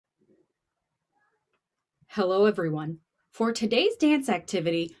Hello, everyone. For today's dance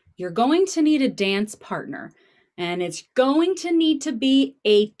activity, you're going to need a dance partner, and it's going to need to be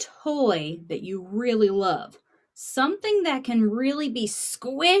a toy that you really love. Something that can really be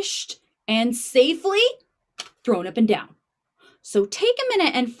squished and safely thrown up and down. So take a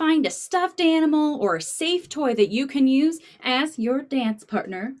minute and find a stuffed animal or a safe toy that you can use as your dance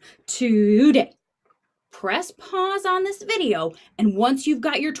partner today. Press pause on this video, and once you've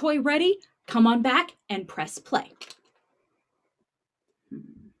got your toy ready, come on back and press play.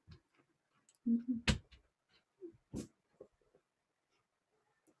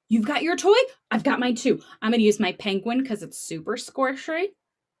 You've got your toy? I've got mine too. I'm going to use my penguin because it's super squishy.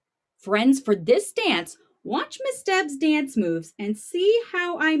 Friends, for this dance, watch Miss Deb's dance moves and see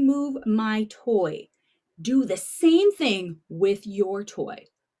how I move my toy. Do the same thing with your toy.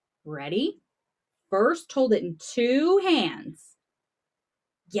 Ready? First, hold it in two hands.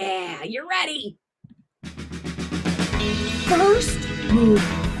 Yeah, you're ready. First, move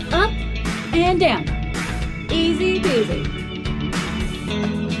up and down. Easy peasy.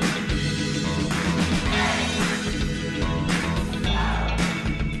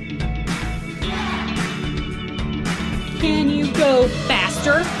 Can you go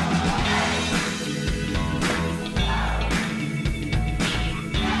faster?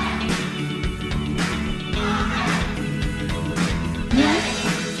 One,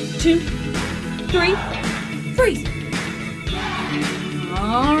 two, three, freeze.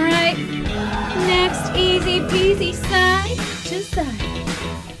 All right, next easy peasy side to side.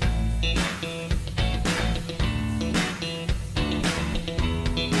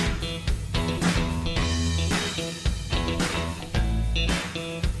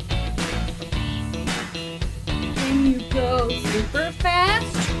 Can you go super fast?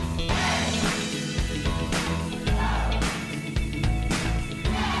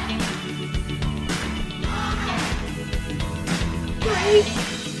 3,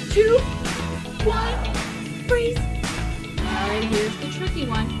 2, 1, freeze. All right, here's the tricky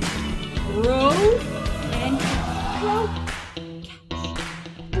one. Throw and catch. Throw, catch.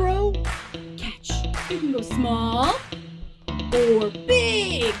 Throw, catch. You can go small or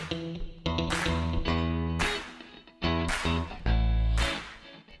big.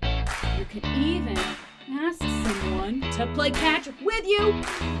 You can even ask someone to play catch with you.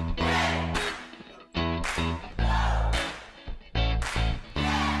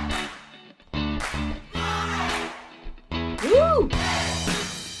 Woo!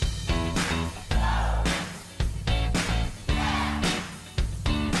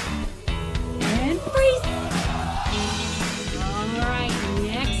 And freeze. All right,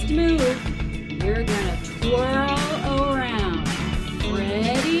 next move. You're gonna twirl around.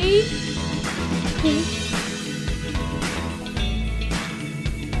 Ready?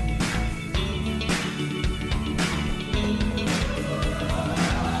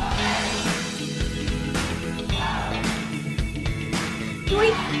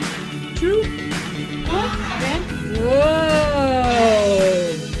 3, 2, 1, and whoa!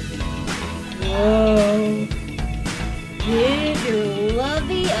 Whoa! Give your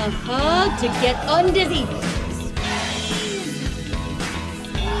lovey a hug to get undizzy.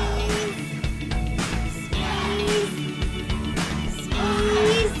 Squeeze! Squeeze!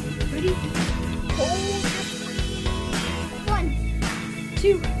 Squeeze! Ready? Hold your squeeze. 1,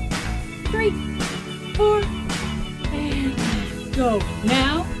 2, 3, 4, and go.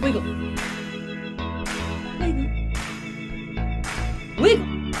 Now, wiggle. Wiggle. Wiggle.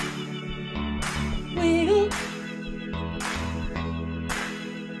 Wiggle.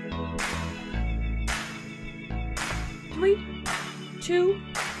 Three, two,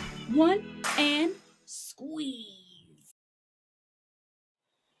 one, and squeeze.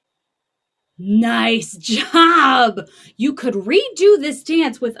 Nice job! You could redo this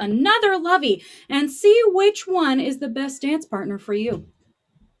dance with another lovey and see which one is the best dance partner for you.